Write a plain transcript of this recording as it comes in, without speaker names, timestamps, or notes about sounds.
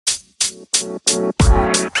Hello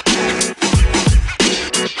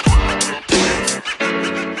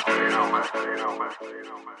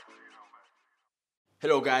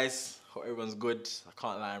guys, hope everyone's good. I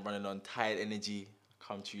can't lie, I'm running on tired energy.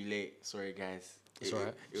 Come too late. Sorry guys. It's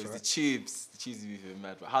alright. It was the tubes. The tubes have been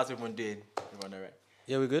mad. But how's everyone doing? Everyone alright?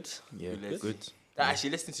 Yeah, we're good. Yeah, Good. Actually,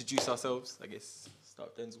 let's introduce ourselves. I guess start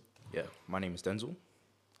with Denzel. Yeah, my name is Denzel.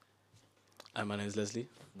 And my name is Leslie.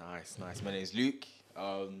 Nice. My name is Luke.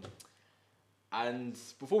 And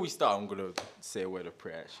before we start, I'm gonna say a word of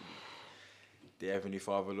prayer. Actually, dear Heavenly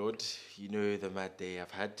Father, Lord, you know the mad day I've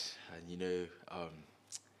had, and you know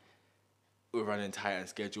we're running tight on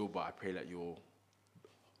schedule. But I pray that you'll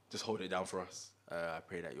just hold it down for us. I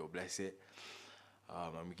pray that you'll bless it,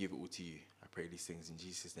 and we give it all to you. I pray these things in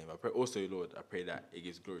Jesus' name. I pray also, Lord, I pray that it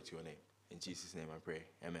gives glory to your name. In Jesus' name, I pray.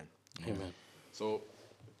 Amen. Amen. So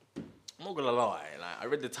I'm not gonna lie. Like I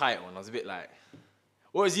read the title and I was a bit like,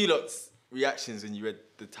 what was you lot's reactions when you read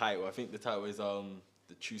the title? I think the title is The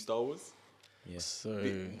True Star Wars. Yeah. So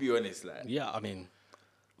Be honest, like. yeah, I mean,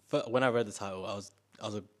 when I read the title, I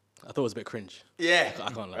thought it was a bit cringe. Yeah.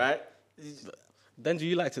 I can't lie. Right? Then do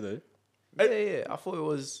you liked it though? Yeah. I thought it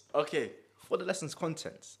was Okay. for the lesson's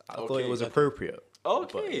content. I thought Okay, it was okay. appropriate.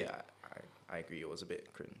 Okay. But yeah, I agree. It was a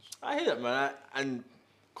bit cringe. I hear that, man. And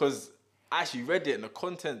because I actually read it and the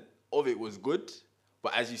content of it was good.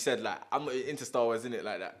 But as you said, like, I'm not into Star Wars, innit,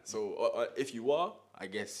 like that. So if you are, I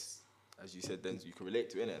guess, as you said, then you can relate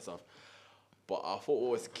to it and stuff. But I thought what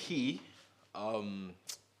was key, when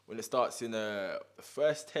it starts in the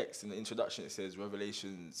first text in the introduction, it says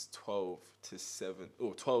Revelations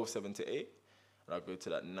 12:7 to 8. And I'll go to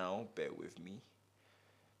that now. Bear with me.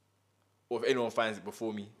 Or if anyone finds it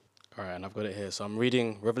before me. All right, and I've got it here. So I'm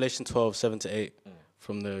reading Revelation 12:7 to 8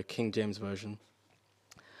 from the King James Version.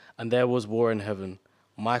 And there was war in heaven.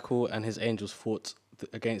 Michael and his angels fought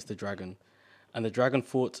against the dragon. And the dragon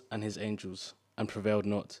fought and his angels, and prevailed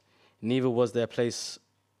not. Neither was their place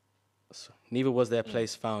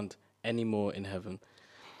found any more in heaven.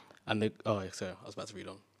 And sorry, I was about to read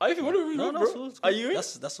on. Oh, if you want to read it, bro. That's Are you in?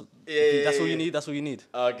 That's all Yeah. you need. That's all you need.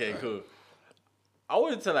 Okay, cool. I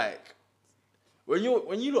wanted to like, when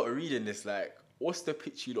you lot are reading this, like, what's the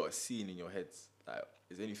picture you lot are seeing in your heads? Like,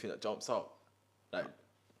 is there anything that jumps out? Like,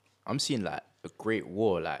 I'm seeing like a great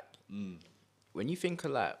war. Like when you think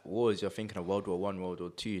of like wars, you're thinking of World War I, World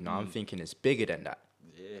War II. Now I'm thinking it's bigger than that.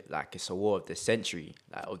 yeah. Like it's a war of the century,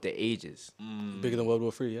 like of the ages. Bigger than World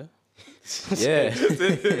War III, yeah? Yeah.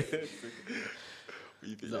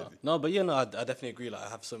 No, but yeah, no, I definitely agree. Like, I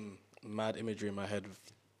have some mad imagery in my head of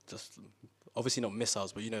just, obviously not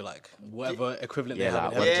missiles, but you know, like whatever equivalent Yeah, they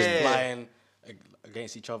have like in heaven, just weapons. flying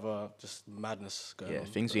against each other, just madness going Yeah, on.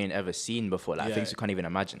 things we ain't ever seen before. Like Yeah. things we can't even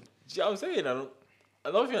imagine. Do you know what I'm saying? And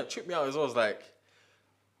another thing that tripped me out as well was like,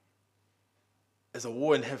 there's a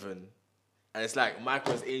war in heaven, and it's like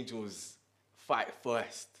Michael's angels fight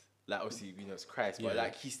first. Like, obviously, we know it's Christ, but Yeah.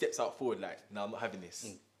 like he steps out forward, like, no, I'm not having this.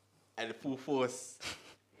 And the full force.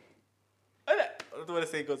 I don't want to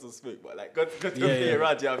say God's on smoke, but like, God's Yeah, be yeah.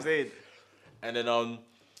 around, you know what I'm saying? And then, Do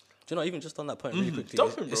you know, even just on that point really quickly,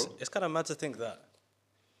 jump in, it's, bro. it's kind of mad to think that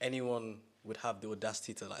anyone would have the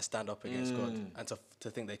audacity to like stand up against God and to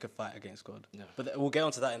think they could fight against God. Yeah. But we'll get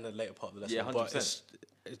onto that in the later part of the lesson. Yeah, But 100%.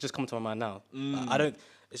 it's just come to my mind now. Like, I don't.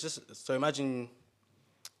 It's just so imagine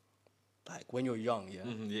like when you're young, yeah,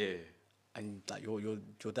 yeah. and like your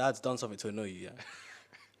dad's done something to annoy you, yeah,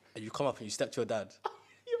 and you come up and you step to your dad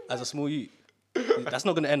as a small youth. That's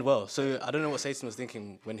not going to end well. So I don't know what Satan was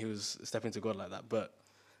thinking when he was stepping to God like that. But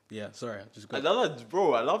yeah, sorry, just go. I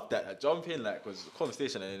love that. Like, jump in, like, because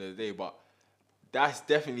conversation at the end of the day, but that's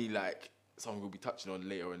definitely like something we'll be touching on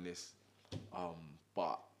later in this.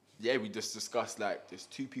 But yeah, we just discussed like there's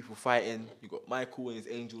two people fighting. You got Michael and his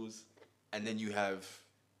angels, and then you have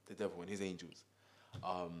the devil and his angels.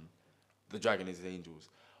 The dragon and his angels.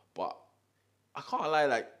 But I can't lie,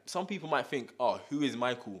 like some people might think, oh, who is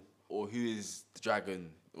Michael or who is the dragon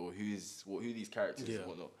or who are these characters and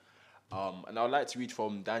whatnot. And I would like to read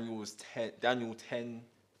from Daniel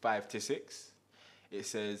 10:5-6. It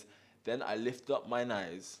says, "Then I lifted up mine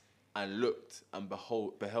eyes and looked, and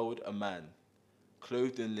beheld a man,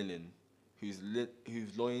 clothed in linen, whose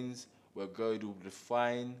loins were girdled with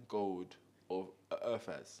fine gold of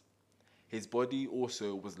Uphaz. His body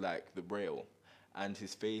also was like the braille, and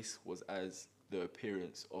his face was as the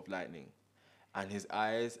appearance of lightning, and his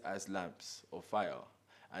eyes as lamps of fire,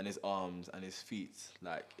 and his arms and his feet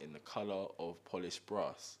like in the color of polished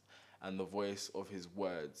brass, and the voice of his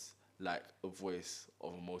words like the voice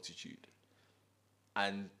of a multitude."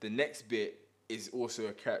 And the next bit is also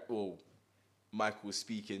Michael was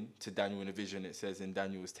speaking to Daniel in a vision. It says in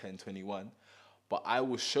Daniel's 10:21, but I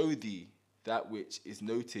will show thee that which is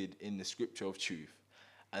noted in the scripture of truth,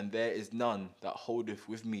 and there is none that holdeth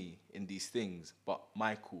with me in these things, but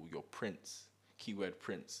Michael, your prince. Keyword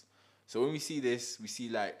prince. So when we see this, we see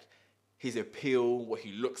like his appeal, what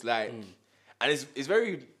he looks like, and it's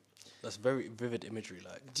very. That's very vivid imagery.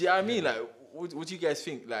 Like, Do you know what I mean? Like, what do you guys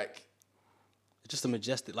think? Like, just a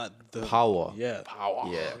majestic, like the Power. Yeah, power.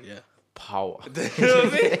 yeah. Power. You know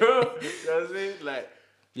what I mean, bro? You know what I'm saying? Like,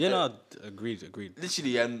 Yeah, no, agreed.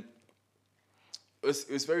 literally, and it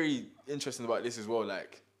was very interesting about this as well.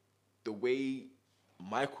 Like, the way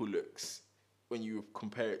Michael looks when you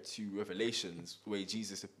compare it to Revelations, the way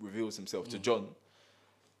Jesus reveals himself to John,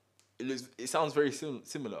 it sounds very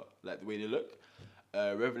similar, like the way they look.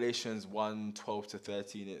 Revelations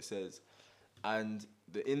 1:12-13, it says, and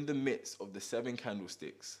in the midst of the 7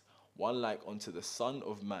 candlesticks, one like unto the Son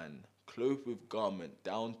of Man, clothed with garment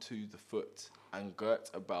down to the foot, and girt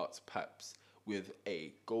about paps with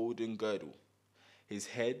a golden girdle. His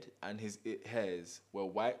head and his hairs were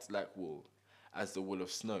white like wool, as the wool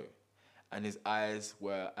of snow, and his eyes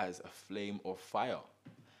were as a flame of fire,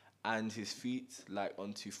 and his feet like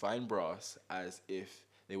unto fine brass, as if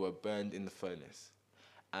they were burned in the furnace,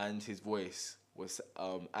 and his voice was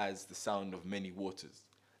as the sound of many waters.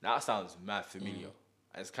 Now that sounds mad familiar.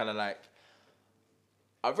 And it's kind of like,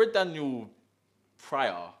 I've read Daniel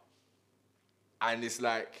prior, and it's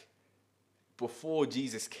like, before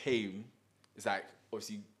Jesus came, it's like,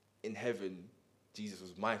 obviously, in heaven, Jesus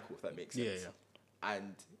was Michael, if that makes sense. Yeah.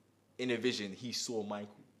 And in a vision, he saw Michael.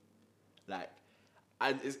 Like,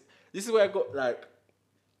 and this is where I got, like,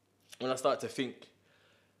 when I start to think,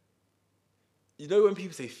 you know when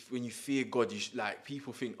people say, when you fear God, like,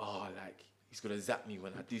 people think, oh, like, he's going to zap me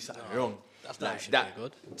when I do something wrong. That's not like how you should that. fear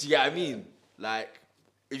God. Do you get what I mean? Like,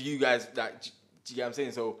 if you guys, like, do you get what I'm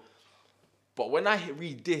saying? So, but when I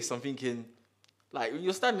read this, I'm thinking, like, when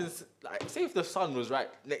you're standing, like, say if the sun was right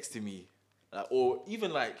next to me, like, or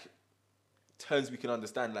even, like, terms we can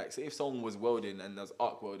understand, like, say if someone was welding and there's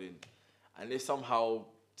arc welding, and if somehow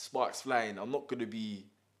sparks flying, I'm not going to be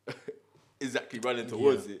exactly running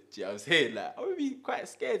towards it. Do you know what I'm saying? Like, I would be quite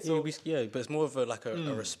scared. So, But it's more of a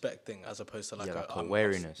respect thing as opposed to like like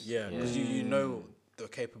awareness. Yeah, because you know the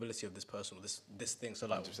capability of this person or this thing. So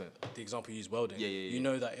like 100%. the example you use welding, you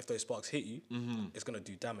know that if those sparks hit you, it's gonna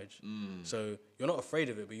do damage. So you're not afraid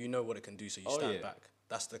of it, but you know what it can do, so you stand back.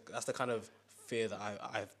 That's the kind of fear that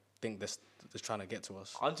I think this is trying to get to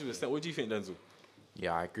us. 100%. What do you think, Denzel?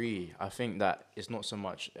 Yeah, I agree. I think that it's not so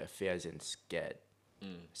much a fear as in scared.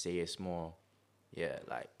 Say it's more,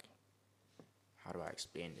 like, how do I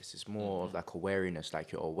explain this? It's more of like awareness,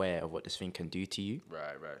 like you're aware of what this thing can do to you.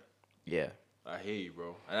 Right. Yeah. I hear you,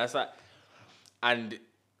 bro. And that's like, and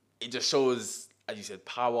it just shows, as you said,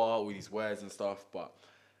 power with these words and stuff. But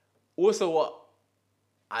also what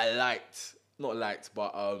I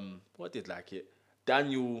what did like it?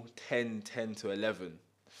 Daniel 10:10-11.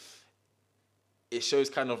 It shows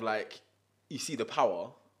kind of like, you see the power,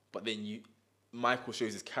 but then Michael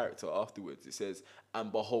shows his character afterwards. It says,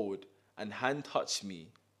 and behold, and hand touched me.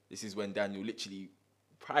 This is when Daniel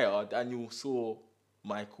Daniel saw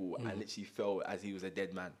Michael and literally fell as he was a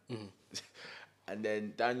dead man. And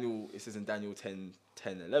then it says in Daniel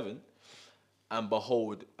 10:11, and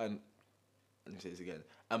behold, and let me say this again,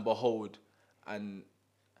 and behold, and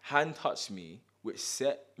hand touched me, which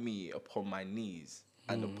set me upon my knees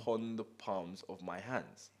and upon the palms of my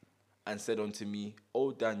hands, and said unto me,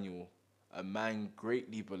 O Daniel, a man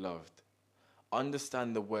greatly beloved,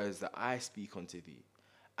 understand the words that I speak unto thee,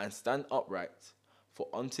 and stand upright, for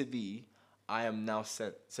unto thee I am now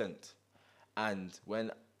sent. And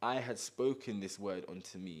when I had spoken this word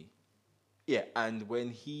unto me, and when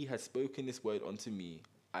he had spoken this word unto me,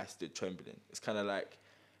 I stood trembling. It's kind of like,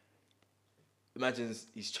 imagine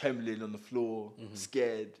he's trembling on the floor,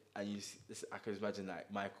 scared, and I can imagine like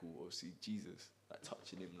Michael, obviously Jesus, like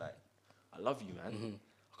touching him, like, I love you, man.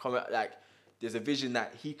 Like, there's a vision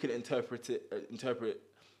that he couldn't interpret,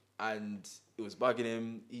 and it was bugging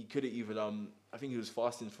him. He couldn't even I think he was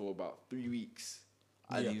fasting for about 3 weeks,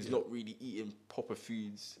 and he was not really eating proper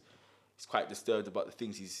foods. He's quite disturbed about the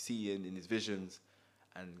things he's seeing in his visions,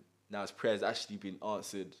 and now his prayers actually been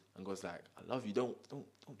answered, and God's like, I love you, don't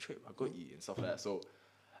trip, I got you, and stuff like that. So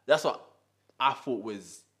that's what I thought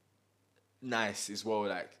was nice as well,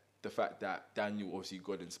 like the fact that Daniel, obviously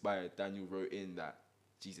God inspired, Daniel wrote in that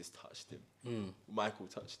Jesus touched him, Michael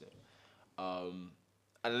touched him.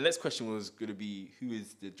 And the next question was going to be, who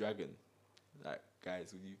is the dragon? Like,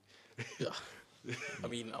 guys, would you? I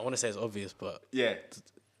mean, I want to say it's obvious, but Yeah.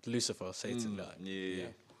 Lucifer, Satan, like, Yeah.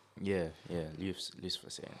 Yeah, Lucifer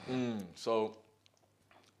saying. So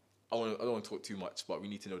I don't want to talk too much, but we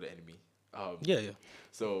need to know the enemy. Yeah.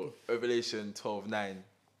 So Revelation 12:9,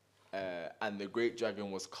 and the great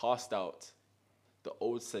dragon was cast out, that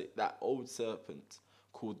old serpent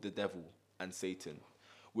called the devil and Satan,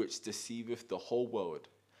 which deceiveth the whole world,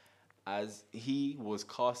 as he was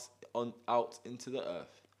cast out into the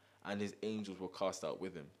earth, and his angels were cast out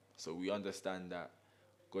with him. So we understand that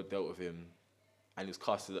God dealt with him, and he was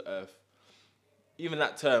cast to the earth. Even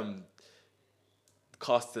that term,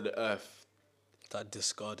 cast to the earth, That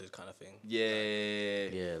discarded kind of thing.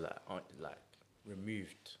 yeah, Like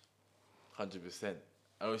removed. 100%. And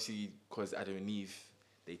obviously, because Adam and Eve,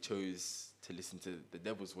 they chose to listen to the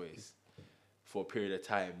devil's ways. For a period of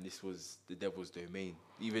time, this was the devil's domain.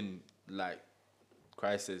 Even like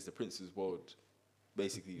Christ says, the prince of this world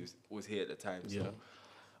basically was here at the time. So,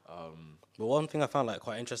 But one thing I found like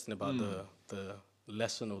quite interesting about the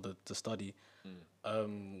lesson or the study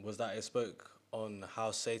was that it spoke on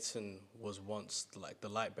how Satan was once like the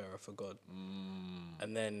light bearer for God,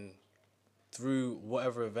 and then through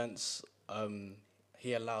whatever events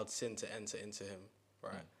he allowed sin to enter into him,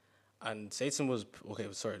 right? And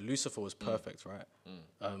Lucifer was perfect, right?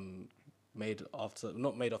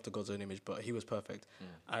 Not made after God's own image, but he was perfect,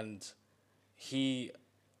 and I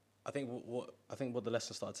think what the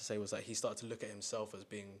lesson started to say was that he started to look at himself as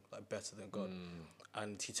being like better than God,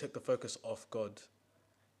 and he took the focus off God.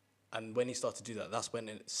 And when he started to do that, that's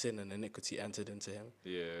when sin and iniquity entered into him.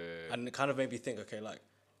 yeah. And it kind of made me think, okay, like,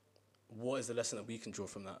 what is the lesson that we can draw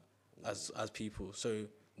from that as people? So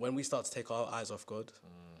when we start to take our eyes off God,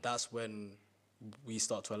 that's when we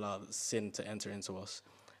start to allow sin to enter into us.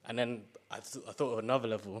 And then I thought of another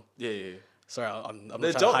level. Yeah. Sorry, I'm not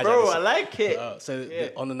The trying jump, to hijack bro, this. I like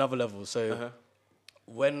it. On another level, so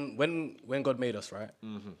when God made us, right,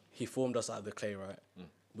 he formed us out of the clay, right?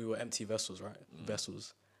 We were empty vessels, right?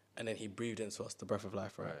 Vessels. And then he breathed into us the breath of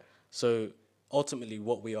life, right? So ultimately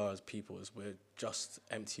what we are as people is we're just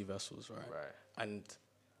empty vessels, right? And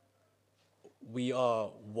we are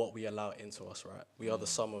what we allow into us, right? We are the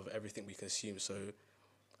sum of everything we consume. So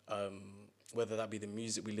whether that be the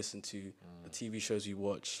music we listen to, the TV shows we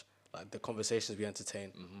watch, like the conversations we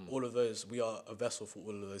entertain, all of those, we are a vessel for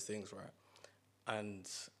all of those things, right? And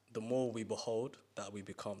the more we behold, that we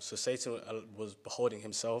become. So Satan was beholding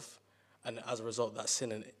himself, and as a result, that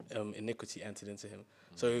sin and iniquity entered into him.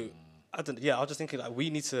 So I was just thinking like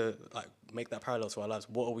we need to like make that parallel to our lives.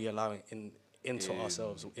 What are we allowing into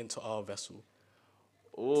ourselves or into our vessel?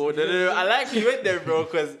 Oh, no, I like you went there, bro,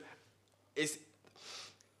 because it's...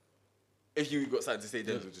 If you got something to say,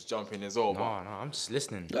 then we'll just jump in as well. No, I'm just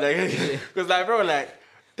listening. Because, like, bro, like,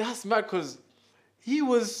 that's mad because he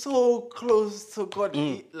was so close to God.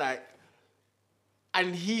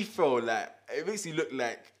 And he felt like, it makes you look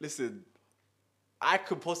like, listen, I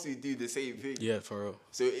could possibly do the same thing. Yeah, for real.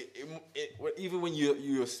 So even when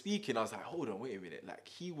you were speaking, I was like, hold on, wait a minute. Like,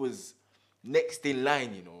 he was next in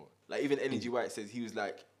line, you know. Like, even Ellen G. White says he was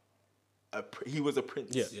like, he was a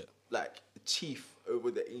prince. Yeah. Like, a chief over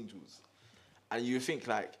the angels. And you think,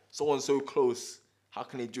 like, someone so close, how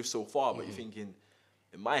can they drift so far? But you're thinking,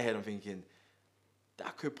 in my head, I'm thinking,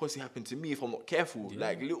 that could possibly happen to me if I'm not careful. Yeah.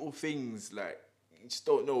 Like, little things, like, you just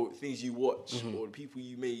don't know things you watch or the people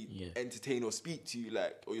you may entertain or speak to,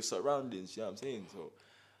 like, or your surroundings, you know what I'm saying? So,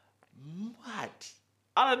 mad.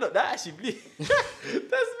 I don't know, that actually bleeds. That's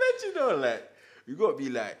meant, you know, like, you got to be,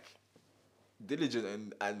 like,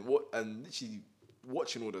 diligent and literally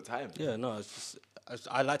watching all the time. Yeah, no, it's just,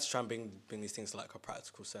 I like to try and bring these things to, like, a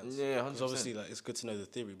practical sense. Yeah, 100%. Because obviously, like, it's good to know the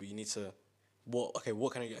theory, but you need to, what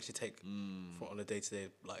can you actually take on a day-to-day,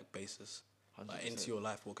 like, basis? Like, into your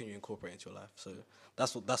life, what can you incorporate into your life? So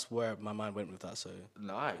that's where my mind went with that. So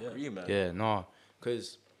no, I agree, man. Yeah, no,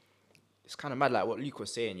 because it's kind of mad, like what Luke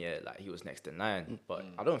was saying. Yeah, like he was next in line, but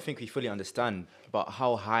I don't think we fully understand about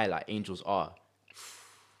how high like angels are.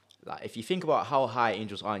 Like if you think about how high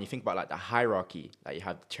angels are, and you think about like the hierarchy, like you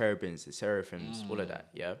have the cherubims, the seraphims, all of that.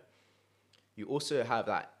 Yeah, you also have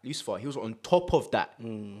like Lucifer. He was on top of that.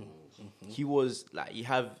 He was like you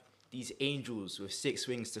have these angels with 6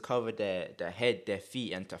 wings to cover their head, their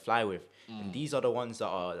feet, and to fly with. And these are the ones that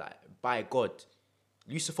are like by God.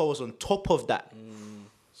 Lucifer was on top of that.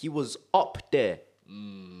 He was up there.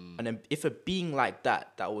 And then if a being like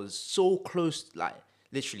that was so close, like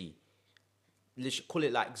literally call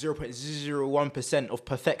it like 0.001% of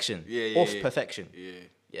perfection, perfection.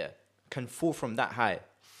 Yeah. Can fall from that high.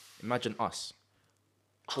 Imagine us.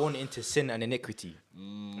 Born into sin and iniquity.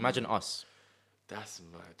 Imagine us. That's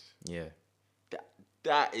mad. Yeah.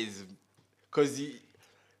 That is... Because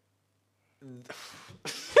Man,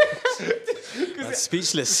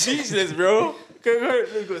 speechless. Speechless, bro.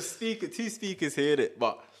 We've got two speakers here, innit?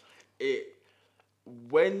 But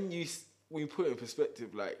when you put it in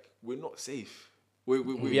perspective, like, we're not safe. We're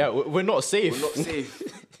we're not safe. We're not safe.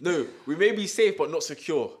 No, we may be safe, but not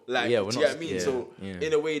secure. Like, Yeah, do we're you not- get what I mean? yeah, So, yeah.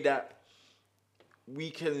 in a way that we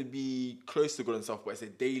can be close to God and stuff, but it's a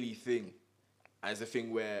daily thing. And it's a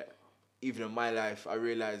thing where, even in my life, I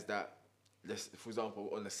realized that, for example,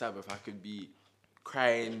 on the Sabbath, I could be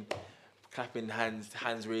crying, clapping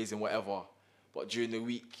hands raising, whatever. But during the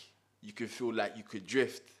week, you could feel like you could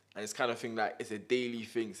drift. And it's kind of thing like, it's a daily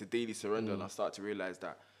thing, it's a daily surrender. And I start to realize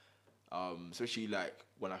that, especially like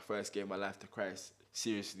when I first gave my life to Christ,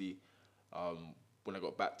 seriously, when I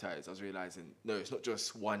got baptized, I was realizing, no, it's not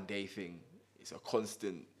just one day thing. It's a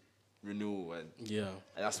constant renewal. And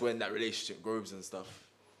that's when that relationship grows and stuff.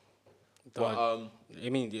 But, I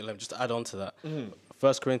mean, like, just to add on to that, 1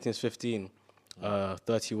 Corinthians 15,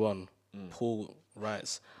 31, Paul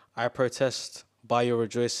writes, I protest by your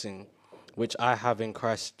rejoicing, which I have in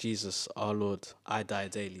Christ Jesus our Lord, I die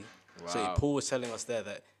daily. So Wow. Paul was telling us there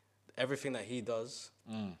that everything that he does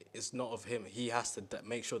is not of him. He has to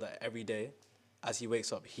make sure that every day, as he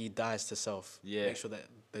wakes up, he dies to self. Yeah. Make sure that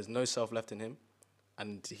there's no self left in him,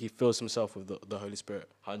 and he fills himself with the Holy Spirit.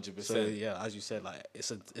 100%. So yeah, as you said, like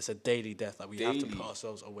it's a daily death. Like we have to Daily. put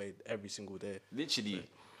ourselves away every single day. Literally.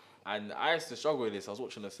 And I used to struggle with this. I was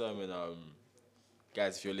watching a sermon.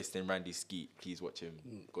 Guys, if you're listening, Randy Skeet, please watch him.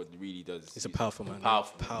 God really does. He's a powerful man.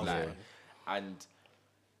 Powerful. man. And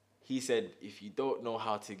he said, if you don't know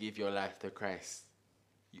how to give your life to Christ,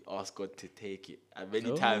 you ask God to take it. And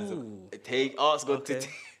many times, ask God to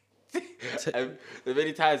take. And there's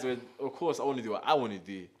many times when, of course, I want to do what I want to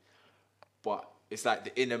do, but it's like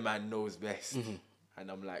the inner man knows best. And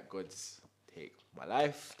I'm like, God, take my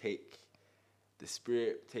life, take the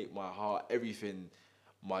spirit, take my heart, everything,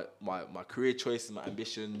 my career choices, my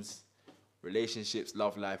ambitions, relationships,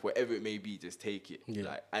 love life, whatever it may be, just take it. Yeah.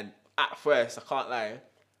 Like, and at first, I can't lie,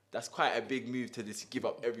 that's quite a big move to just give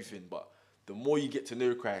up everything. But the more you get to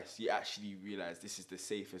know Christ, you actually realize this is the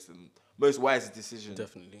safest and most wisest decision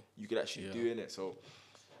Definitely. you could actually do in it. So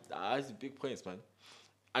that's the big points, man.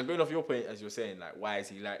 And going off your point, as you're saying, like, why is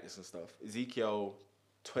he like this and stuff? Ezekiel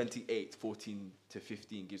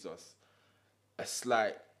 28:14-15 gives us a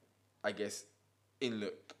slight, I guess, not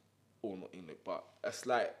inlook, but a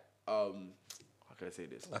slight, how can I say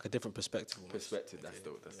this? Like a different perspective. Almost. Perspective, that's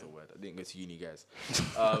the word. I didn't go to uni, guys.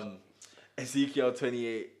 Ezekiel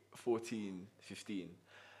 28:14-15.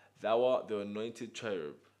 Thou art the anointed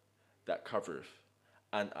cherub that covereth,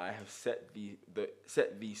 and I have set thee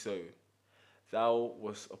so. Thou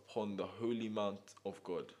wast upon the holy mount of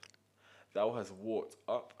God. Thou hast walked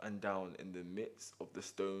up and down in the midst of the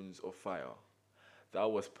stones of fire. Thou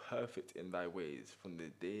wast perfect in thy ways from the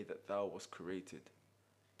day that thou wast created,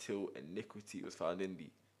 till iniquity was found in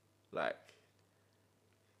thee. Like,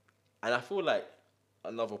 and I feel like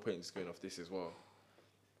another point is going off this as well.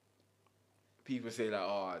 People say like,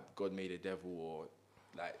 oh, God made a devil or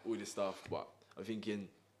like all this stuff, but I'm thinking,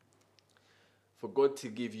 for God to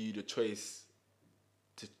give you the choice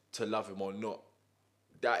to love him or not,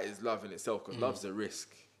 that is love in itself, because love's a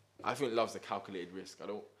risk. I think love's a calculated risk.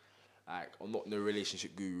 I'm not no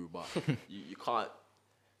relationship guru, but you can't,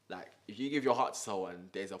 like, if you give your heart to someone,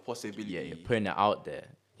 there's a possibility. Yeah, you're putting it out there.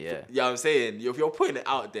 Yeah. Yeah, I'm saying, if you're putting it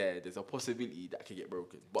out there, there's a possibility that can get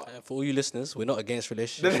broken. But For all you listeners, we're not against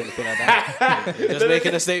relationships or anything like that. We're just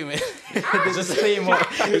making a statement. Just saying what.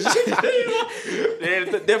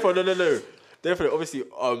 Therefore, no. Definitely, obviously,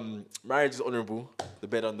 marriage is honourable, the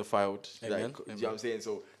bed undefiled. Amen. Like, you know what I'm saying?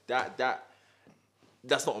 So that's not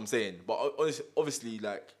what I'm saying. But obviously,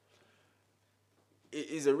 like,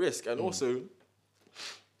 it is a risk. And also,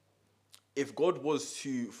 if God was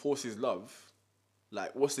to force his love,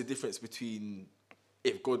 like, what's the difference between,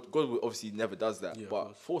 if God obviously never does that,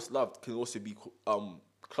 but forced love can also be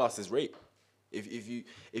classed as rape.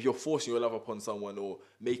 If you're forcing your love upon someone or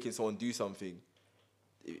making someone do something,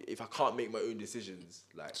 if I can't make my own decisions,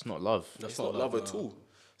 like, It's not love. it's not love at all.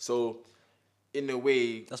 So, in a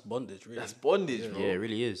way, That's bondage, really. that's bondage, bro. Yeah, it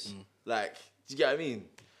really is. Like, do you get what I mean?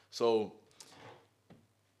 So,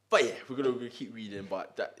 but yeah, we're gonna keep reading,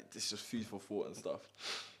 but it's just food for thought and stuff.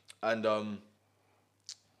 And go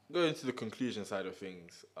into the conclusion side of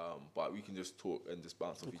things, but we can just talk and just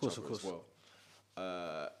bounce off each other as well.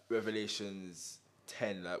 Revelations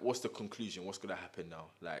 10, like, what's the conclusion? What's gonna happen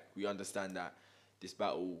now? Like, we understand that this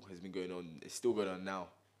battle has been going on. It's still going on now,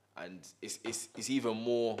 and it's even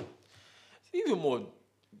more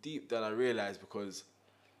deep than I realized, because,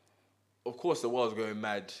 of course, the world's going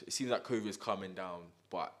mad. It seems like COVID is calming down,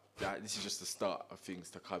 but that this is just the start of things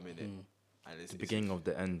to come in it, and it's The beginning of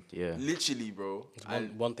the end. Yeah. literally, bro. It's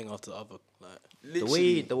And one thing after the other. Like, The way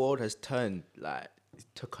literally the world has turned, like, it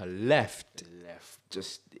took a left.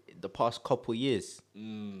 Just the past couple years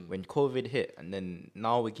when COVID hit, and then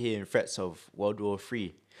now we're hearing threats of World War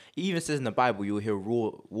III. It even says in the Bible you'll hear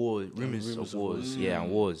rumors of wars, and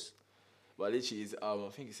wars. But literally, is I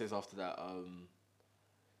think it says after that.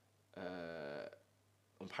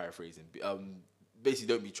 I'm paraphrasing. Basically,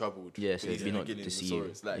 don't be troubled. Yeah, it says Basically, be not beginning of the deceived. story.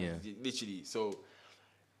 It's like Yeah. literally. So,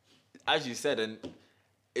 as you said, and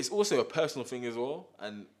it's also a personal thing as well,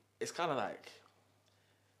 and it's kind of like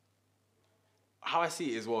how I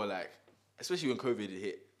see it as well. Like, especially when COVID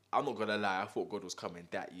hit, I'm not gonna lie. I thought God was coming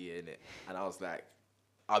that year, innit? And I was like,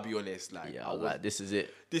 I'll be honest, like, Yeah, I was like, this is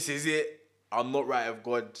it. this is it. I'm not right with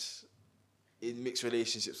God in mixed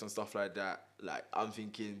relationships and stuff like that. Like, I'm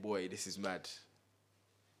thinking, boy, this is mad.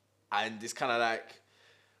 And it's kind of like,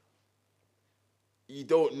 you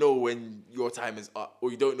don't know when your time is up,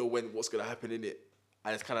 or you don't know what's going to happen in it.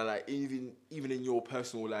 And it's kind of like, even in your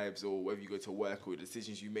personal lives, or whether you go to work or the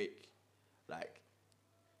decisions you make, like,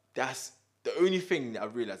 that's the only thing that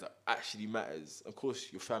I've realized that actually matters. Of course,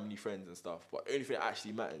 your family, friends and stuff, but the only thing that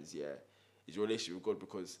actually matters, yeah, is your relationship with God.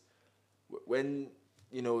 Because when,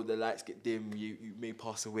 you know, the lights get dim, you may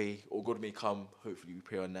pass away, or God may come. Hopefully, we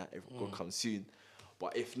pray on that if God comes soon.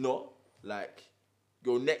 But if not, like,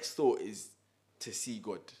 your next thought is to see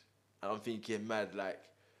God. And I'm thinking, mad, like,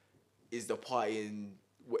 is the partying...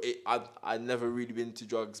 I've never really been to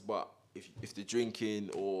drugs, but if the drinking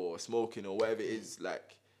or smoking or whatever it is,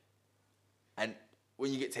 like... And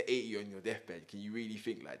when you get to 80 on your deathbed, can you really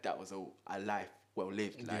think, like, that was a life well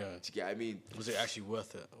lived? Like, Yeah. do you get what I mean? was it actually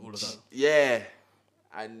worth it? All of that. Yeah.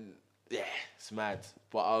 And, yeah, it's mad.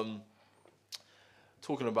 But,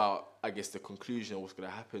 talking about, I guess, the conclusion of what's going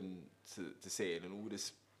to happen to Satan and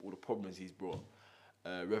all the problems he's brought.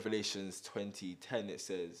 Revelations 20:10, it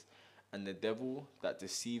says, "And the devil that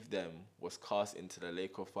deceived them was cast into the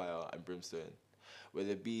lake of fire and brimstone, where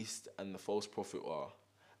the beast and the false prophet are,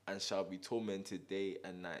 and shall be tormented day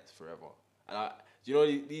and night forever." And you know,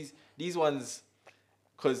 these ones,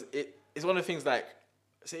 because it's one of the things, like,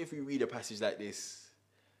 say if we read a passage like this,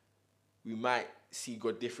 we might see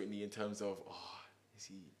God differently in terms of, is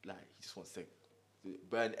he, like, he just wants to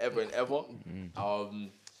burn ever and ever.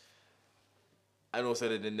 And also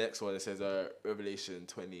the next one, it says, Revelation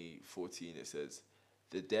 20:14, it says,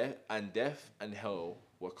 death and hell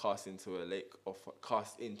were cast into the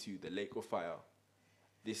lake of fire.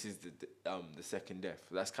 This is the second death.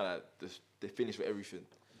 That's kind of the finish for everything.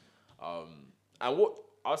 And what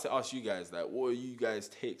I also ask you guys, like, what are you guys'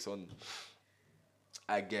 takes on,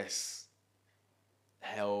 I guess,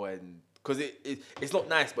 hell? And because it's not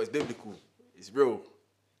nice, but it's biblical, it's real,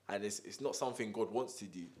 and it's not something God wants to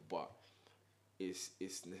do, but it's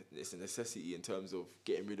a necessity in terms of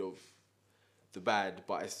getting rid of the bad.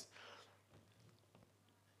 But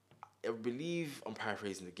I believe, I'm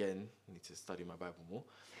paraphrasing again, I need to study my Bible more.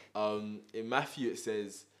 In Matthew it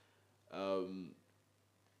says,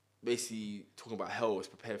 basically talking about hell is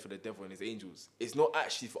prepared for the devil and his angels. It's not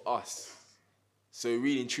actually for us. So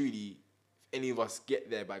really and truly, if any of us get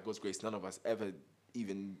there by God's grace, none of us ever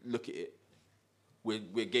even look at it.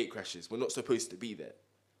 We're gate crashers. We're not supposed to be there.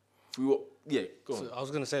 Go on. So I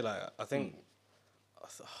was gonna say, like, I think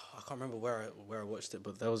I can't remember where I watched it,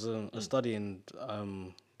 but there was a study, and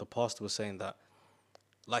the pastor was saying that,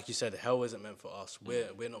 like you said, hell isn't meant for us.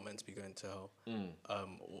 We're not meant to be going to hell.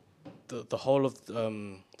 The whole of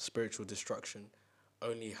spiritual destruction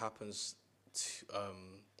only happens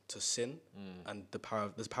to sin and the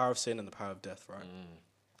power of sin and the power of death, right?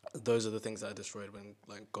 Those are the things that are destroyed when,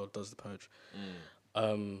 like, God does the purge.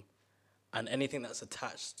 And anything that's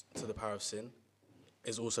attached to the power of sin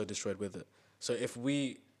is also destroyed with it. So if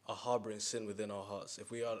we are harboring sin within our hearts,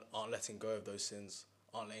 if we aren't letting go of those sins,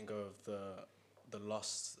 aren't letting go of the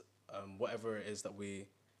lust, whatever it is that we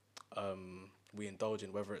indulge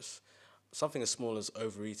in, whether it's something as small as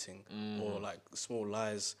overeating or, like, small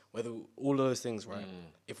lies, whether all of those things, right?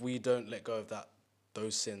 If we don't let go of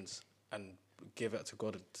those sins and give it to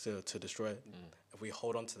God to destroy it, if we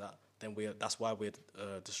hold on to that, then that's why we're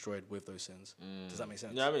destroyed with those sins. Does that make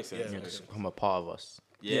sense? Yeah, that makes sense. Yeah, It's become a part of us.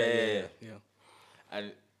 Yeah. Yeah.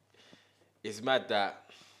 And it's mad that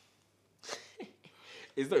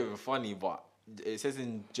it's not even funny, but it says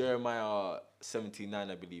in Jeremiah 17:9,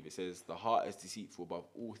 I believe, it says, "The heart is deceitful above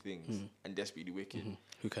all things and desperately wicked.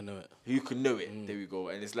 Who can know it? Who can know it?" There we go.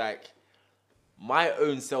 And it's like, my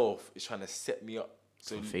own self is trying to set me up.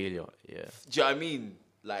 So For failure, yeah. do you know what I mean?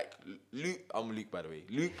 Like, I'm Luke, by the way.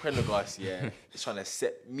 Luke Prendergast, is trying to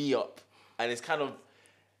set me up. And it's kind of,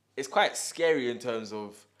 it's quite scary in terms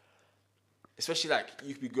of, especially like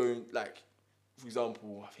you could be going like, for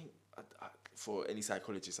example, I think for any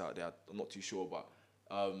psychologists out there, I'm not too sure, but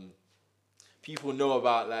people know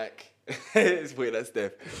about like it's weird, that's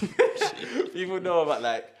Steph. People know about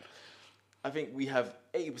like, I think we have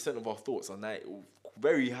 80% of our thoughts are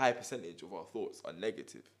very high percentage of our thoughts are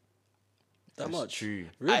negative. That That's much? true.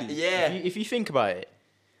 Really? Yeah. If you think about it,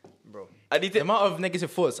 bro, I need the to, amount of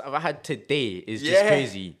negative thoughts I've had today is just Yeah.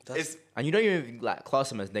 crazy. It's, And you don't even like class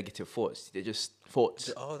them as negative thoughts. They're just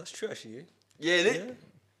thoughts. Oh, that's true, actually. yeah, Yeah.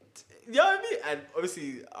 you know what I mean? And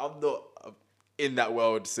obviously, I'm not in that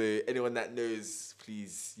world, so anyone that knows,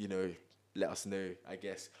 please, let us know, I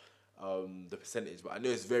guess, the percentage. But I know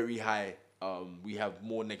it's very high. We have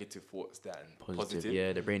more negative thoughts than positive.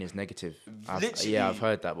 Yeah, the brain is negative. Literally. I've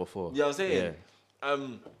heard that before. You know what I'm saying?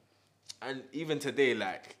 Yeah. And even today,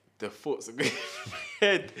 like, the thoughts are going through my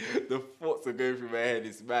head. The thoughts are going through my head.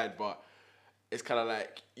 It's mad, but it's kind of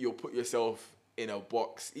like you'll put yourself in a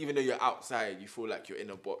box. Even though you're outside, you feel like you're in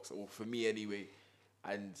a box. Or for me anyway.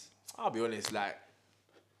 And I'll be honest, like,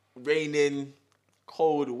 raining,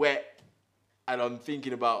 cold, wet, and I'm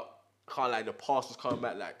thinking about kind of like the past was coming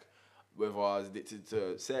back, like whether I was addicted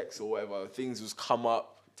to sex or whatever, things was come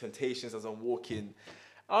up, temptations as I'm walking.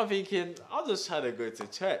 I'm thinking, I'm just trying to go to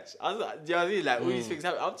church. I was like, do you know what I mean? Like, all these things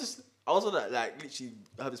happen. I was on that, like, literally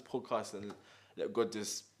have this podcast and let God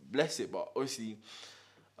just bless it. But obviously,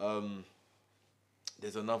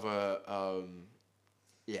 there's another,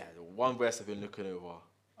 the one verse I've been looking over.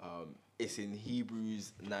 It's in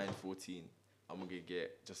Hebrews 9:14. I'm going to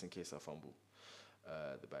get, just in case I fumble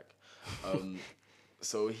the back.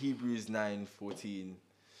 So Hebrews 9:14.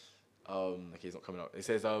 Okay, it's not coming up. It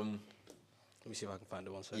says, Let me see if I can find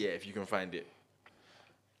it one second. yeah, if you can find it.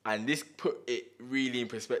 And this put it really in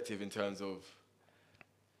perspective in terms of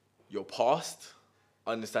your past,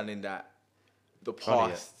 understanding that the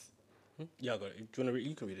past. Yeah, I got it. Do you want to read?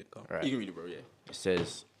 You can read it. Go on. Right. You can read it, bro, yeah. It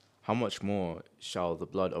says, "How much more shall the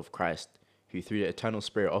blood of Christ, who through the eternal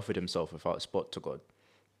Spirit offered himself without spot to God,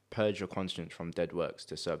 purge your conscience from dead works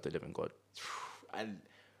to serve the living God?" And,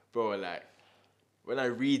 bro, like, when I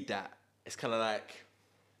read that, it's kind of like,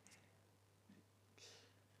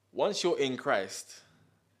 once you're in Christ,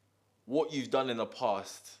 what you've done in the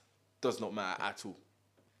past does not matter at all.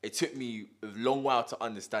 It took me a long while to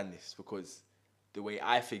understand this because the way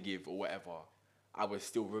I forgive or whatever, I would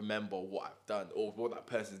still remember what I've done or what that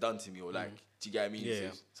person's done to me or like, do you get what I mean? Yeah, So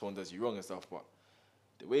yeah. someone does you wrong and stuff, but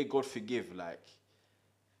the way God forgive, like,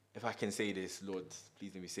 if I can say this, Lord,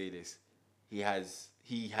 please let me say this, he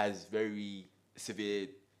has very severe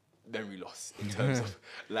memory loss in terms of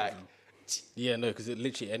like, Yeah, no, because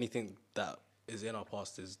literally anything that is in our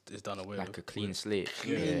past is done away with. Like a clean slate.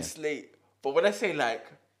 clean slate. But when I say like,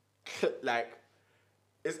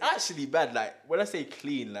 it's actually bad. Like when I say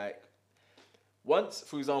clean, like once,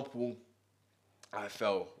 for example, I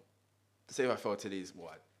fell. Say if I fell today's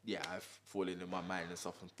what? Yeah, I've fallen in my mind and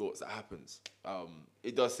stuff and thoughts that happens.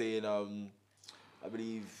 It does say in I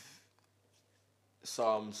believe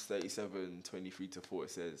Psalms 37:23-4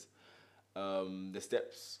 it says, the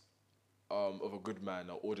steps of a good man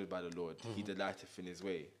are ordered by the Lord. He delighteth in his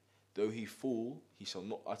way. Though he fall, he shall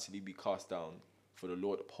not utterly be cast down, for the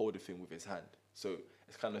Lord upholdeth him with his hand. So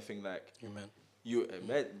it's kind of thing like, Amen.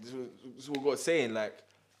 this is what God's saying. Like,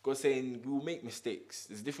 God's saying we will make mistakes.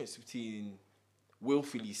 There's a difference between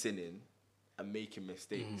willfully sinning and making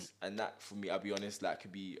mistakes. And that, for me, I'll be honest, like,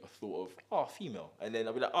 could be a thought of, female. And then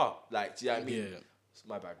I'll be like, like, do you know what I mean? Yeah. It's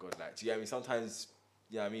my bad, God. Like, do you know what I mean? Sometimes,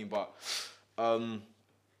 you know what I mean? But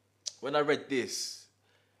when I read this,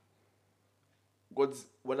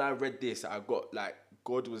 I got, like,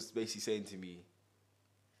 God was basically saying to me,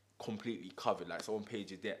 completely covered. Like, someone paid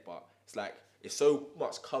your debt, but it's like, it's so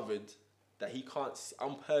much covered that he can't,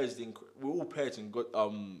 I'm purged in, we're all purged in God,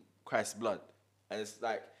 Christ's blood. And it's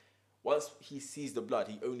like, once he sees the blood,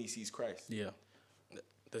 he only sees Christ. Yeah.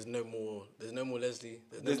 There's no more Leslie.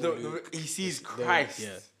 There's no Luke. He sees Christ.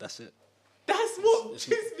 Yeah, that's it. That's what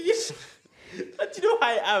gives me. Do you know how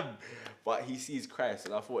I am? But he sees Christ,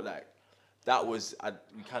 and I thought like that was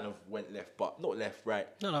we kind of went left, but not left, right.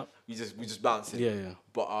 No. We just bounced it. Yeah.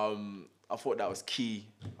 But I thought that was key.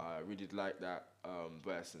 I really liked that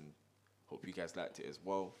verse, and hope you guys liked it as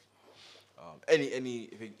well. Any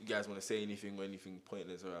if you guys want to say anything or anything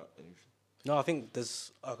pointless or anything. No, I think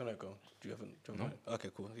there's. How can I go? Do you have no? Okay,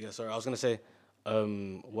 cool. Yeah, sorry. I was gonna say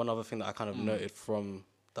one other thing that I kind of noted from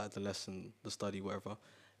the lesson, the study, whatever,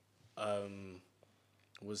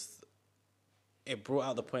 was it brought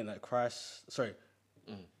out the point that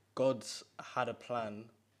God had a plan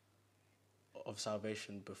of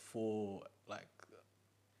salvation before, like,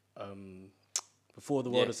 before the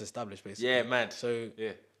world Yeah. was established, basically. Yeah, mad. So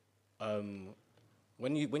Yeah.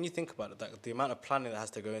 when you think about it, that the amount of planning that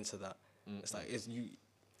has to go into that, it's like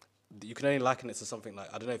you can only liken it to something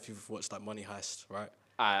like, I don't know if you've watched like Money Heist, right?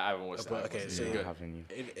 I haven't watched that. Okay, so Yeah, haven't you?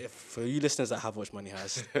 if for you listeners that have watched Money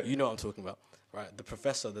Heist, you know what I'm talking about, right? The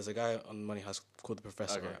Professor, there's a guy on Money Heist called the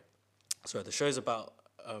Professor, Okay. right? So the show's about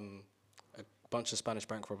a bunch of Spanish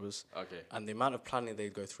bank robbers, Okay. and the amount of planning they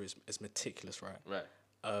go through is meticulous, right?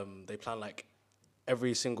 Right. They plan like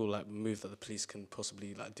every single like move that the police can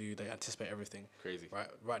possibly like do. They anticipate everything. Crazy.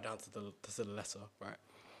 Right down to the letter, right?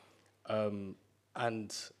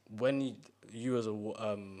 And when you as a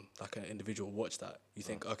like an individual watch that, you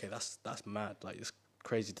think, okay, that's mad. Like, it's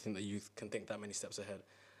crazy to think that you can think that many steps ahead.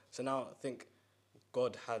 So now I think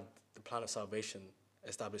God had the plan of salvation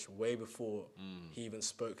established way before he even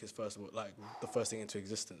spoke his first word, like the first thing into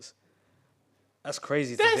existence. That's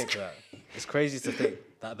crazy to think that. It's crazy to think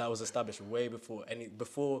that that was established way before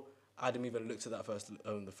Adam even looked at that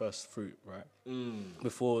the first fruit, right?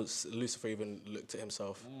 Before Lucifer even looked at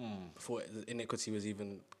himself, before iniquity was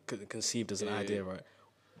even conceived as an idea, right?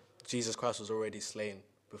 Jesus Christ was already slain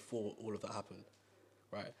before all of that happened,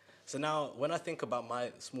 right? So now, when I think about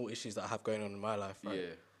my small issues that I have going on in my life, right? Yeah.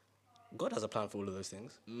 God has a plan for all of those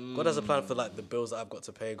things. God has a plan for like the bills that I've got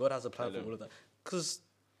to pay. God has a plan for all of that, because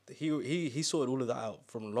he sorted all of that out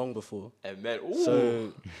from long before. And man,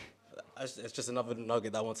 So it's just another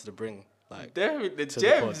nugget that I wanted to bring. Like, damn, the to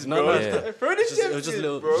gems, pod. bro. Yeah. Throw the It gems was just a in,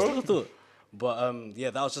 little, bro. just a little thought. But yeah,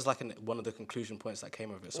 that was just like one of the conclusion points that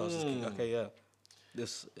came of it. So I was just thinking, okay, yeah,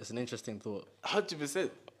 this is an interesting thought. 100%.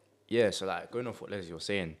 Yeah, so like going off what Leslie was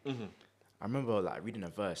saying, I remember like reading a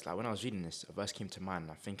verse. Like when I was reading this, a verse came to mind.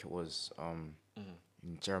 I think it was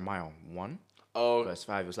in Jeremiah 1, Oh, verse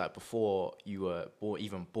 5. It was like, before you were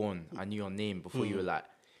even born, I knew your name. Before you were like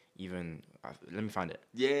even, let me find it.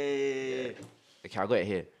 yeah. Okay, I got it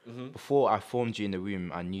here. Before I formed you in the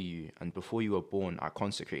womb, I knew you, and before you were born, I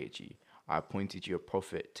consecrated you. I appointed you a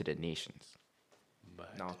prophet to the nations.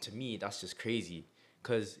 Now, to me, that's just crazy,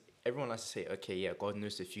 because everyone likes to say, okay, yeah, God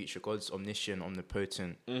knows the future. God's omniscient,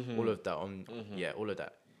 omnipotent, all of that. Yeah, all of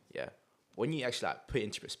that. Yeah. When you actually like put it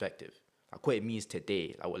into perspective, like what it means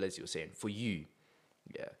today, like what Leslie was saying, for you,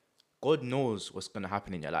 yeah, God knows what's going to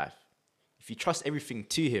happen in your life. If you trust everything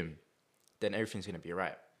to him, then everything's going to be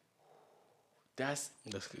right. That's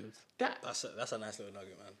good. That's a nice little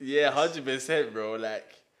nugget, man. yeah, 100%, bro. Like,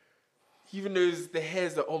 he even knows the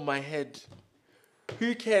hairs that are on my head.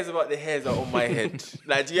 Who cares about the hairs that are on my head?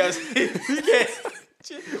 Like, do you have who cares?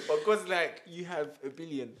 But God's like, you have a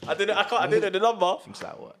billion. I don't know the number. Things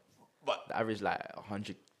like what? But The average like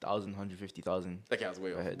 100,000, 150,000. okay, I was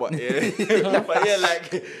way off. ahead. But yeah, but yeah,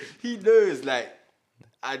 like he knows, like,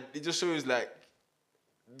 and it just shows like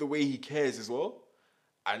the way he cares as well.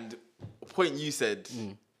 And a point you said,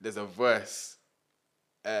 there's a verse,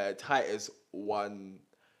 Titus 1,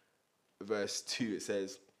 verse 2. It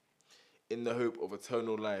says, "In the hope of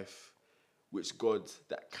eternal life, which God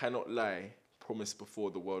that cannot lie promised before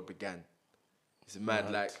the world began." It's mad,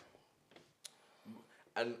 Right. like,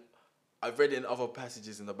 and I've read it in other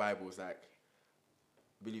passages in the Bible. It's like,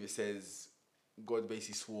 I believe it says, God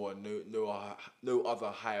basically swore no other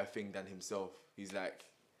higher thing than himself. He's like,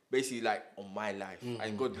 basically like, on my life,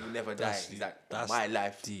 and God will never die. That's He's like, on that's my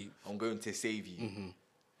life, deep. I'm going to save you.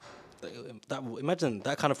 Imagine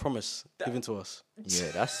that kind of promise given to us.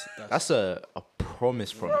 Yeah, that's a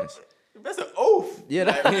promise. That's an oath.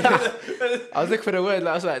 Yeah, I was looking for the word.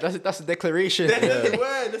 Like, I was like, that's a declaration. That's a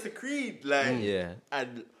word. That's a creed. Like, Yeah.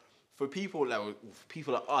 And for people like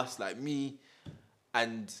us, like me,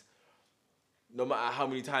 and no matter how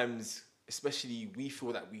many times, especially we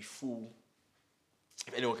feel that we fall.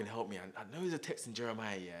 If anyone can help me, I know there's a text in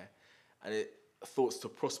Jeremiah, yeah, and it thoughts to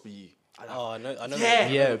prosper you. I know. Yeah.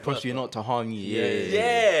 Yeah, possibly not to harm you.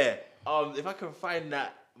 Yeah. If I can find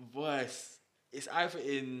that verse, it's either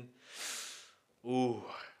in. Ooh.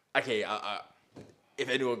 Okay. If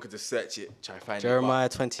anyone could just search it, try to find Jeremiah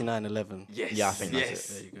 29:11. it. Yes. Yeah, I think that's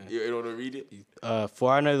yes. it. There you You want to read it?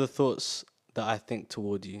 For I know the thoughts that I think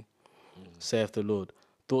toward you, saith the Lord,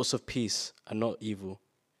 thoughts of peace and not evil.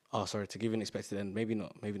 Oh, sorry, to give you an expected end. Maybe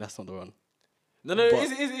not. Maybe that's not the one. No, But-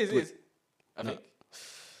 it is. I think.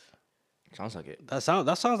 Sounds like it. That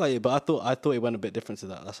sounds like it, but I thought it went a bit different to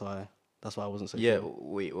that. That's why I wasn't so Yeah. sure.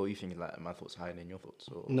 Wait, what are you thinking? Like my thoughts higher than your thoughts?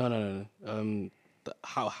 Or? No.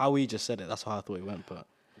 How we just said it, that's how I thought it went. But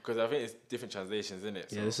Because I think it's different translations, isn't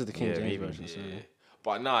it? yeah, this is the King yeah, James maybe. version. So Yeah.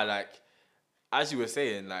 But nah, like, as you were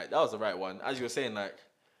saying, like, that was the right one. As you were saying, like,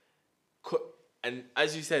 and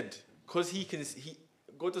as you said, because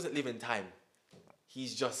God doesn't live in time.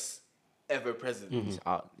 He's just ever present. He's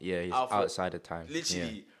out. Yeah, he's Alpha- outside of time. Literally.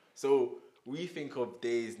 Yeah. So we think of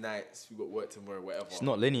days, nights, we got work tomorrow, whatever. It's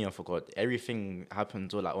not linear for God. Everything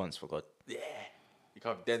happens all at once for God. Yeah. You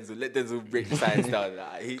can't have Denzel. Let Denzel break the science down.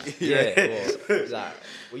 Well, like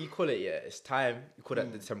what you call it? Yeah, it's time. You call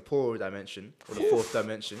that the temporal dimension or the fourth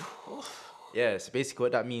dimension. Yeah. So basically,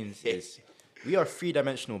 what that means is we are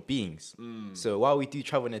three-dimensional beings. So while we do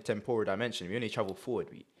travel in a temporal dimension, we only travel forward.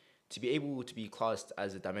 To be able to be classed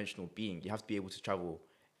as a dimensional being, you have to be able to travel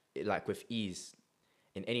like with ease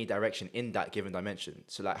in any direction in that given dimension.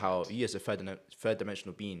 So like how you as a third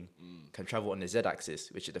dimensional being can travel on the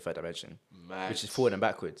z-axis, which is the third dimension, which is forward and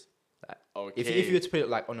backwards. Like, if you were to put it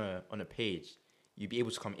like on a page, you'd be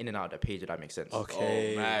able to come in and out of that page. If that makes sense.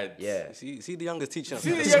 Okay. Oh, mad. Yeah. See the youngest teacher.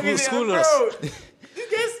 See the youngest school bro. us. You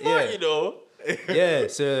get smart, Yeah. you know. Yeah.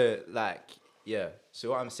 So like yeah. So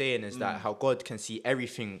what I'm saying is that how God can see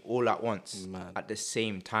everything all at once at the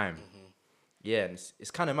same time. Yeah, and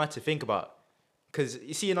it's kind of mad to think about. Because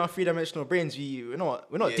you see, in our three-dimensional brains, we're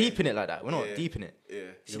not deep in it like that. We're not deep in it. Yeah.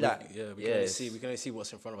 See, Yeah, like, we can only see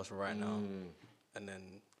what's in front of us right now, and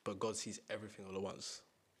then but God sees everything all at once.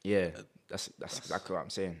 Yeah, that's exactly what I'm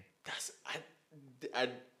saying.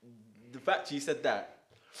 The fact you said that,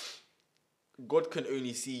 God can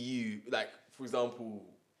only see you, like, for example,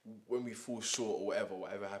 when we fall short or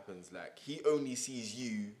whatever happens, like, he only sees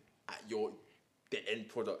you at the end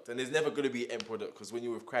product. And there's never going to be an end product, because when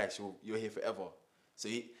you're with Christ, you're here forever. So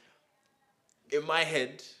in my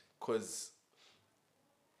head, because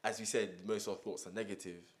as you said, most of our thoughts are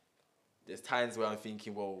negative, there's times where I'm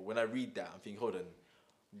thinking, well, when I read that, I'm thinking, hold on,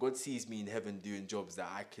 God sees me in heaven doing jobs that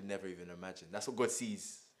I can never even imagine. That's what God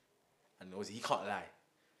sees. And obviously, he can't lie.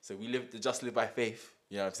 So we just live by faith.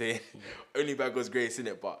 You know what I'm saying? Only by God's grace,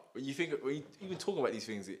 innit? But when you even talk about these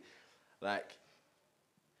things, it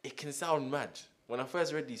can sound mad. When I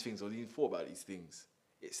first read these things or even thought about these things,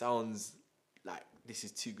 it sounds like this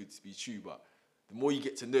is too good to be true. But the more you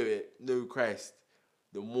get to know Christ,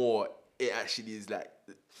 the more it actually is like,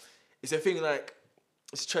 it's a thing like,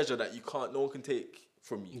 it's a treasure that no one can take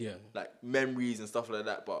from you. Yeah. Like memories and stuff like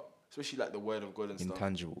that, but especially like the word of God and stuff.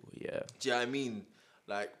 Intangible, yeah. Do you know what I mean?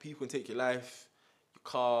 Like, people can take your life, your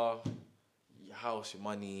car, your house, your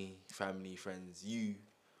money, family, friends, you.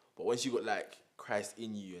 But once you got like Christ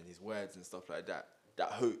in you and his words and stuff like that, that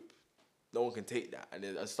hope, no one can take that. And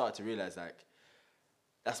then I started to realize, like,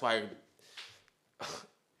 that's why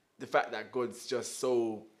the fact that God's just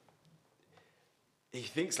so, he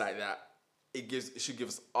thinks like that, it should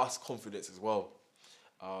give us confidence as well,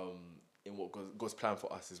 in what God's plan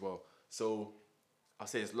for us as well. So I'll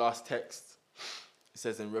say this last text. It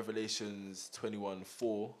says in Revelations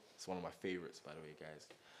 21:4. It's one of my favorites, by the way, guys.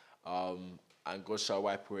 And God shall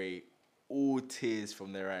wipe away all tears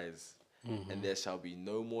from their eyes, and there shall be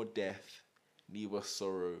no more death, neither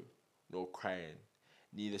sorrow nor crying,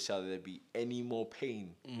 neither shall there be any more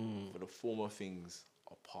pain, for the former things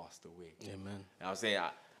are passed away. Amen. And I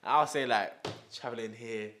was saying like, traveling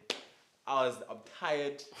here, I'm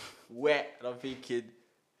tired, wet, and I'm thinking,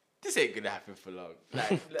 this ain't gonna happen for long.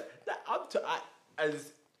 Like, I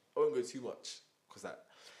won't go too much, cause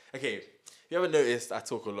okay, if you haven't noticed, I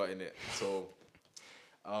talk a lot in it. So,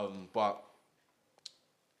 but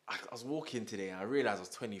I was walking today and I realized I was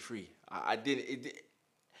 23.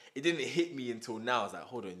 It didn't hit me until now. I was like,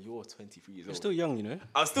 hold on, you're 23 years old. You're still young, you know.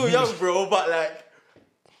 I'm still young, bro, but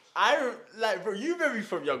bro, you remember me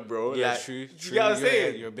from young, bro. Yeah, like, true. You know what I'm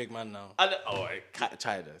saying? You're a big man now. I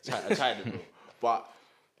tried it, bro. But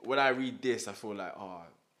when I read this, I feel like,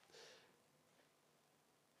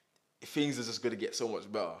 things are just gonna get so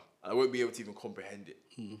much better. I won't be able to even comprehend it.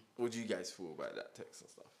 What do you guys feel about that text and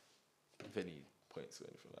stuff? If any points or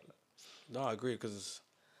anything like that? No, I agree, because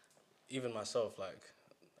even myself, like,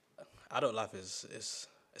 adult life is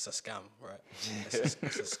a scam, right? It's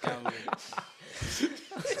a scam.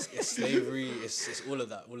 It's slavery. It's all of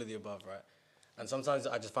that, all of the above, right? And sometimes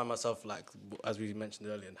I just find myself, like, as we mentioned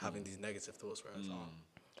earlier, having these negative thoughts where it's,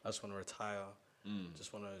 I just want to retire.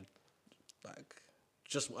 Just want to, like,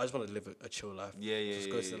 I just want to live a chill life. Just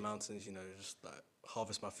go to the mountains, you know, just like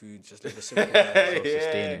harvest my food, just live a simple life.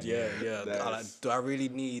 Self-sustaining. Yeah. Do I really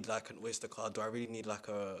need like an Oyster card? Do I really need like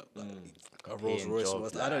a Rolls Royce?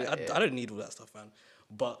 job, I don't need all that stuff, man.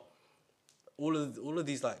 But all of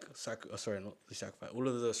these like all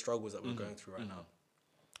of the struggles that we're going through right now,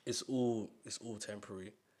 it's all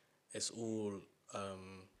temporary. It's all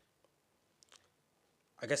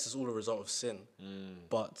I guess it's all a result of sin.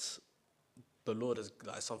 But the Lord has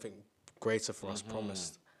like something greater for us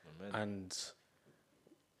promised. Amen. And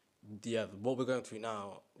what we're going through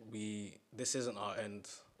now, this isn't our end.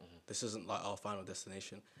 This isn't like our final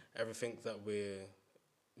destination. Everything that we're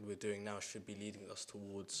doing now should be leading us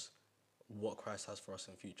towards what Christ has for us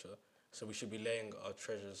in future. So we should be laying our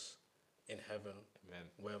treasures in heaven, Amen.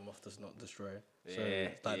 where moth does not destroy. So Yeah,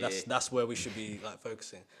 like yeah. that's where we should be like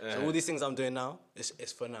focusing. So all these things I'm doing now,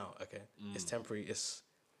 it's for now, okay? It's temporary. It's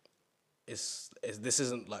this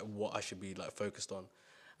isn't like what I should be like focused on,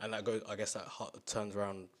 and that goes. I guess that turns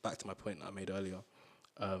around back to my point that I made earlier.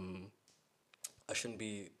 I shouldn't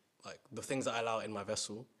be like the things that I allow in my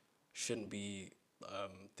vessel shouldn't be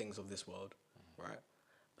things of this world, right?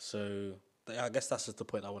 So I guess that's just the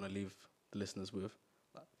point I want to leave the listeners with.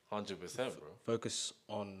 100%, bro. Focus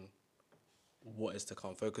on what is to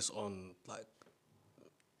come. Focus on like,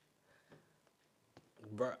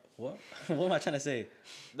 bruh, what? What am I trying to say?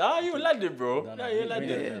 Nah, you landed, bro. No, Nah, you no.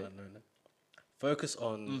 landed. Focus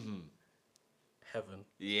on heaven.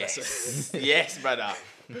 Yes. Yes, brother.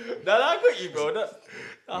 Nah, I got you, bro. That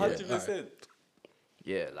 100%.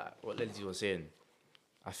 Yeah, like what Leslie was saying,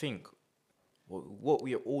 I think what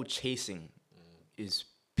we are all chasing is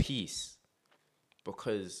peace,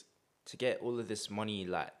 because to get all of this money,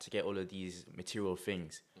 like to get all of these material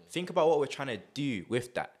things, think about what we're trying to do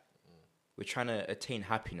with that. We're trying to attain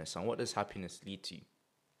happiness, and what does happiness lead to?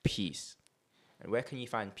 Peace. And where can you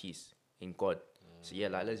find peace? In God. So yeah,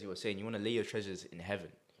 like Leslie was saying, you want to lay your treasures in heaven.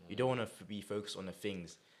 You don't want to be focused on the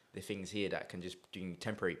things here that can just bring you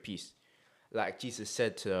temporary peace. Like Jesus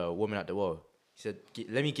said to a woman at the well, he said,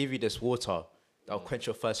 let me give you this water that'll quench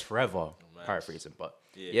your thirst forever. Paraphrasing, but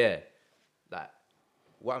yeah, like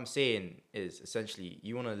what I'm saying is essentially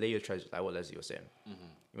you want to lay your treasures, like what Leslie was saying.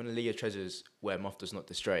 You want to lay your treasures where moth does not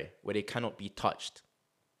destroy, where they cannot be touched.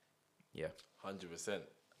 Yeah. 100%.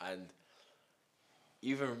 And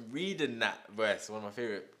even reading that verse, one of my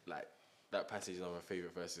favorite, like that passage is one of my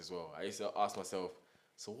favorite verses as well. I used to ask myself,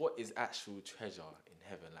 so what is actual treasure in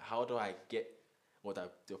heaven? Like, how do I get, do I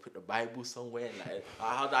put the Bible somewhere? Like,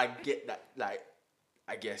 how do I get that, like,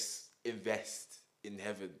 I guess, invest in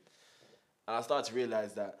heaven? And I started to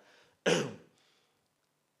realize that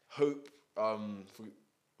hope,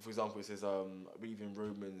 for example, it says, I believe in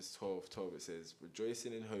Romans 12:12, it says,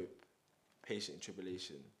 rejoicing in hope, patient in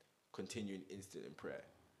tribulation, continuing instant in prayer.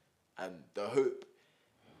 And the hope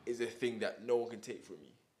is a thing that no one can take from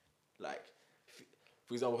you. Like,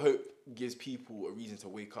 for example, hope gives people a reason to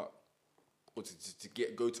wake up or to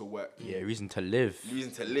go to work. Yeah, reason to live.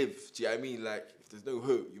 Reason to live. Do you know what I mean? Like, if there's no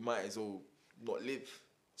hope, you might as well not live.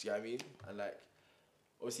 Do you know what I mean? And like,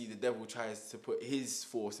 obviously the devil tries to put his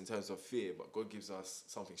force in terms of fear, but God gives us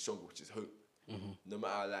something stronger, which is hope. No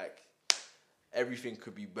matter like, everything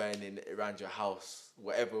could be burning around your house,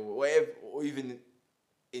 whatever, or even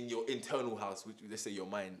in your internal house, which let's say your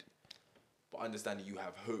mind. But understanding you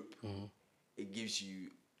have hope, it gives you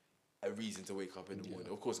a reason to wake up in the morning.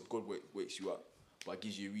 Of course, God wakes you up, but it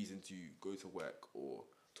gives you a reason to go to work or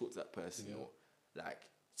talk to that person or like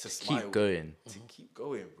to smile. Keep going. To keep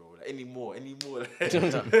going, bro. Like, any more. I'm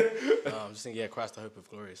just thinking, Christ, the hope of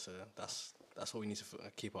glory. So that's what we need to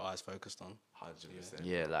keep our eyes focused on. 100%.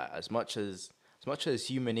 Yeah, like as much as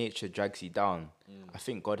human nature drags you down, I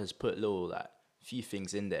think God has put little like few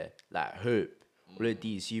things in there, like hope, all of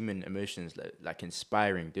these human emotions, like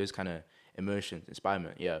inspiring, those kind of emotions,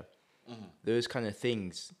 inspirement, those kind of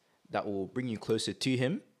things that will bring you closer to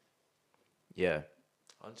Him. Yeah.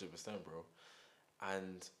 100%, bro.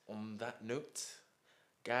 And on that note,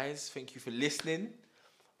 guys, thank you for listening.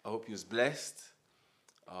 I hope you was blessed.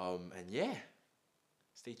 And yeah,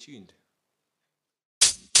 stay tuned.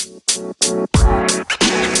 You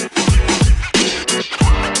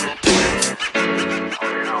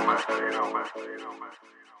know, man.